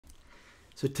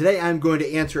So today I'm going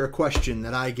to answer a question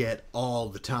that I get all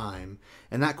the time.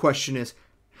 And that question is,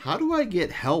 how do I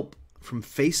get help from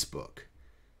Facebook?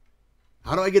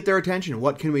 How do I get their attention?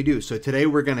 What can we do? So today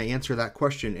we're going to answer that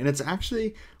question. And it's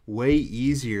actually way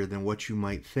easier than what you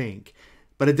might think.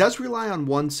 But it does rely on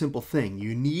one simple thing.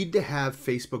 You need to have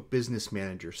Facebook Business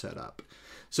Manager set up.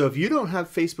 So if you don't have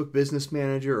Facebook Business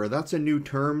Manager, or that's a new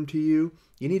term to you,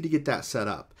 you need to get that set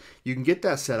up. You can get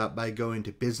that set up by going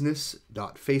to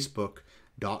business.facebook.com.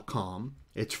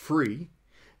 It's free,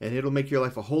 and it'll make your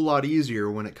life a whole lot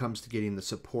easier when it comes to getting the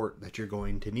support that you're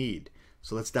going to need.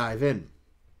 So let's dive in.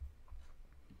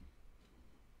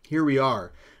 Here we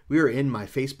are. We are in my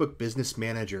Facebook Business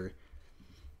Manager.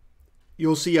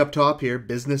 You'll see up top here,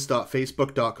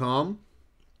 business.facebook.com.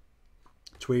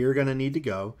 That's where you're going to need to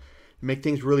go. To make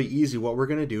things really easy, what we're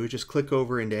going to do is just click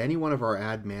over into any one of our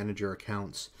ad manager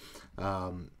accounts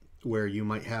where you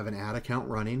might have an ad account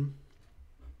running.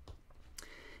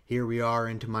 Here we are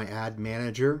into my ad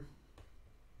manager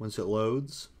once it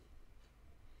loads.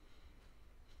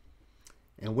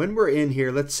 And when we're in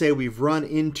here, let's say we've run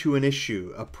into an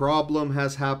issue. A problem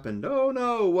has happened. Oh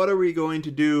no, what are we going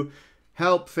to do?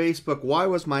 Help Facebook, why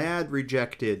was my ad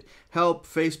rejected? Help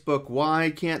Facebook, why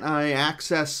can't I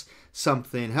access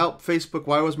something? Help Facebook,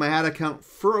 why was my ad account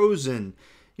frozen?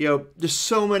 You know, there's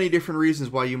so many different reasons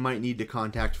why you might need to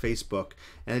contact Facebook.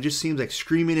 And it just seems like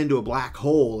screaming into a black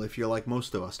hole if you're like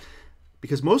most of us.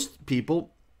 Because most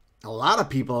people, a lot of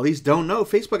people at least, don't know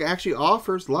Facebook actually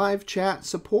offers live chat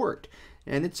support.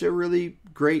 And it's a really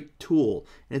great tool.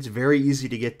 And it's very easy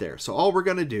to get there. So all we're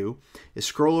going to do is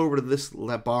scroll over to this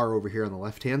bar over here on the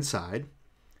left-hand side.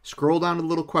 Scroll down to the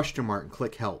little question mark and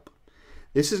click Help.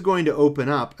 This is going to open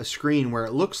up a screen where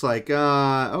it looks like,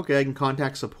 okay, I can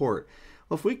contact support.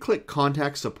 Well, if we click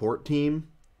Contact Support Team,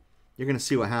 you're going to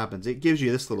see what happens. It gives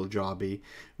you this little jobby,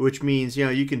 which means, you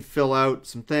know, you can fill out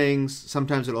some things.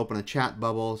 Sometimes it'll open a chat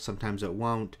bubble. Sometimes it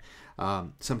won't.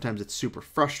 Sometimes it's super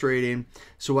frustrating.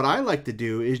 So what I like to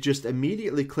do is just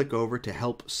immediately click over to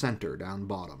Help Center down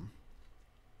bottom.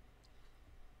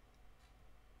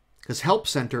 Because Help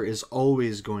Center is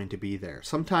always going to be there.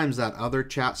 Sometimes that other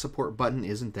chat support button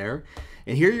isn't there.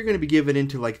 And here you're going to be given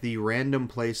into like the random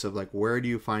place of like, where do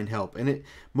you find help? And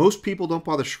most people don't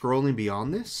bother scrolling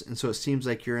beyond this. And so it seems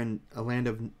like you're in a land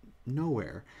of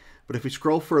nowhere. But if we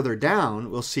scroll further down,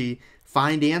 we'll see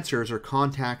Find Answers or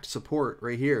Contact Support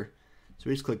right here. So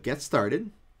we just click Get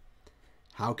Started.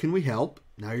 How can we help?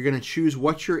 Now you're going to choose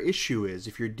what your issue is.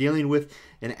 If you're dealing with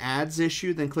an ads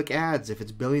issue, then click ads. If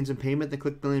it's billings and payment, then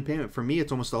click billing and payment. For me,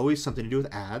 it's almost always something to do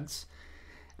with ads.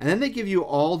 And then they give you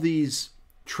all these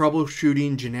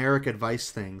troubleshooting generic advice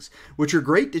things, which are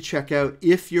great to check out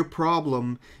if your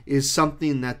problem is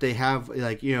something that they have,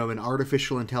 like, you know, an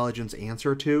artificial intelligence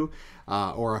answer to,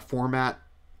 or a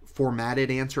formatted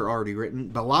answer already written.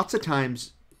 But lots of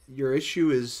times your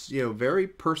issue is, you know, very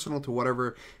personal to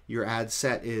whatever your ad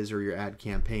set is or your ad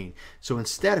campaign. So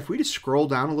instead, if we just scroll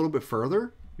down a little bit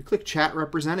further, you click Chat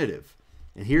Representative.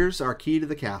 And here's our key to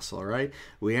the castle, all right?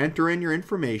 We enter in your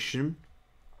information,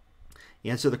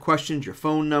 you answer the questions, your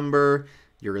phone number,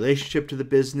 your relationship to the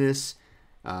business,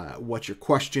 what's your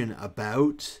question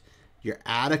about, your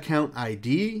ad account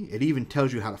ID. It even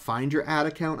tells you how to find your ad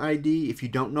account ID. If you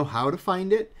don't know how to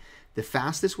find it, the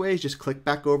fastest way is just click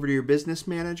back over to your business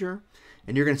manager,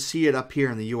 and you're going to see it up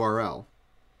here in the URL,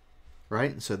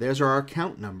 right? And so there's our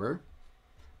account number.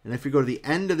 And if we go to the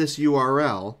end of this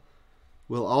URL,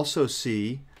 we'll also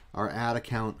see our ad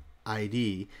account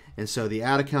ID. And so the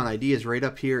ad account ID is right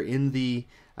up here in the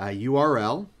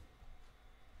URL.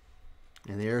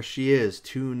 And there she is,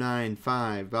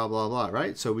 295, blah, blah, blah,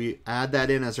 right? So we add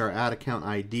that in as our ad account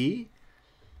ID.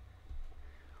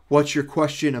 What's your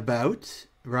question about?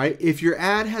 Right? If your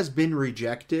ad has been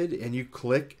rejected and you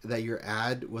click that your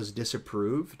ad was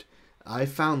disapproved, I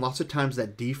found lots of times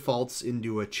that defaults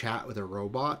into a chat with a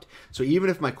robot. So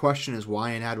even if my question is why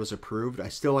an ad was approved, I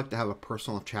still like to have a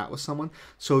personal chat with someone.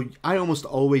 So I almost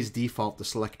always default to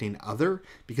selecting other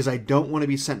because I don't want to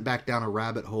be sent back down a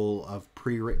rabbit hole of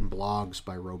pre-written blogs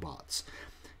by robots.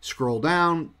 Scroll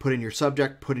down, put in your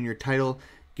subject, put in your title,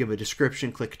 give a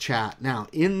description, click chat. Now,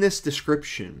 in this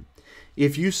description,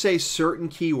 if you say certain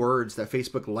keywords that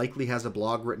Facebook likely has a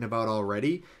blog written about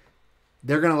already,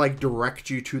 they're going to like direct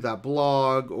you to that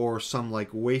blog or some like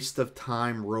waste of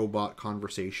time robot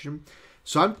conversation.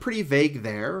 So I'm pretty vague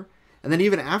there. And then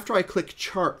even after I click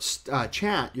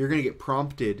chat, you're going to get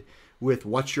prompted with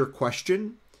what's your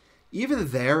question. Even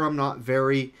there, I'm not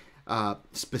very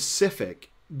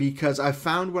specific because I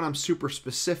found when I'm super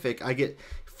specific, I get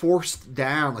forced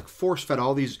down, like force fed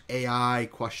all these AI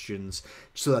questions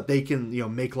so that they can,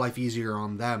 make life easier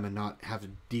on them and not have to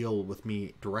deal with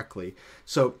me directly.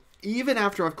 So even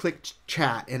after I've clicked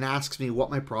chat and asks me what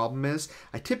my problem is,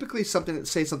 I typically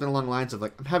say something along the lines of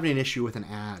like, I'm having an issue with an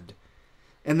ad.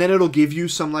 And then it'll give you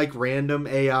some like random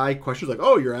AI questions like,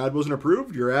 oh, your ad wasn't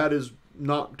approved, your ad is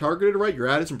not targeted right, your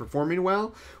ad isn't performing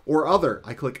well, or other.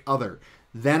 I click other.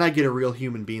 Then I get a real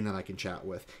human being that I can chat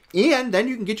with. And then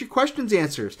you can get your questions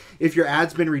answers. If your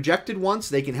ad's been rejected once,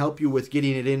 they can help you with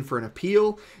getting it in for an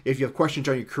appeal. If you have questions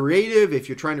on your creative, if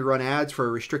you're trying to run ads for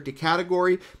a restricted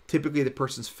category, typically the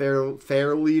person's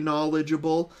fairly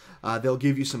knowledgeable. They'll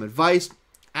give you some advice.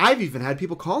 I've even had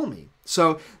people call me.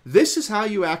 So this is how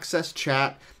you access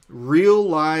chat, real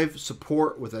live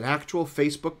support with an actual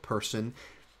Facebook person,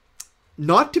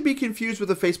 not to be confused with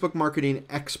a Facebook marketing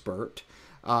expert.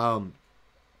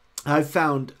 I've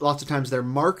found lots of times their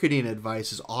marketing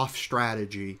advice is off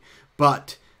strategy,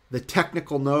 but the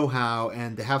technical know-how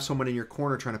and to have someone in your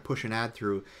corner trying to push an ad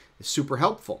through is super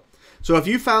helpful. So if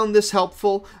you found this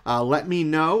helpful, let me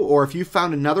know. Or if you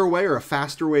found another way or a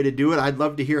faster way to do it, I'd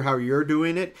love to hear how you're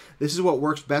doing it. This is what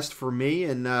works best for me.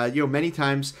 And many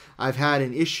times I've had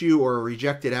an issue or a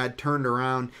rejected ad turned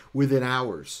around within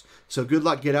hours. So good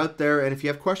luck, get out there. And if you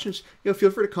have questions,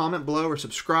 feel free to comment below or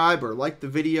subscribe or like the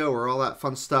video or all that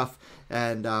fun stuff.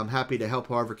 And I'm happy to help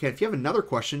however I can. If you have another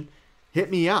question, hit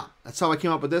me up. That's how I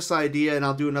came up with this idea, and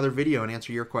I'll do another video and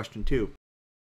answer your question too.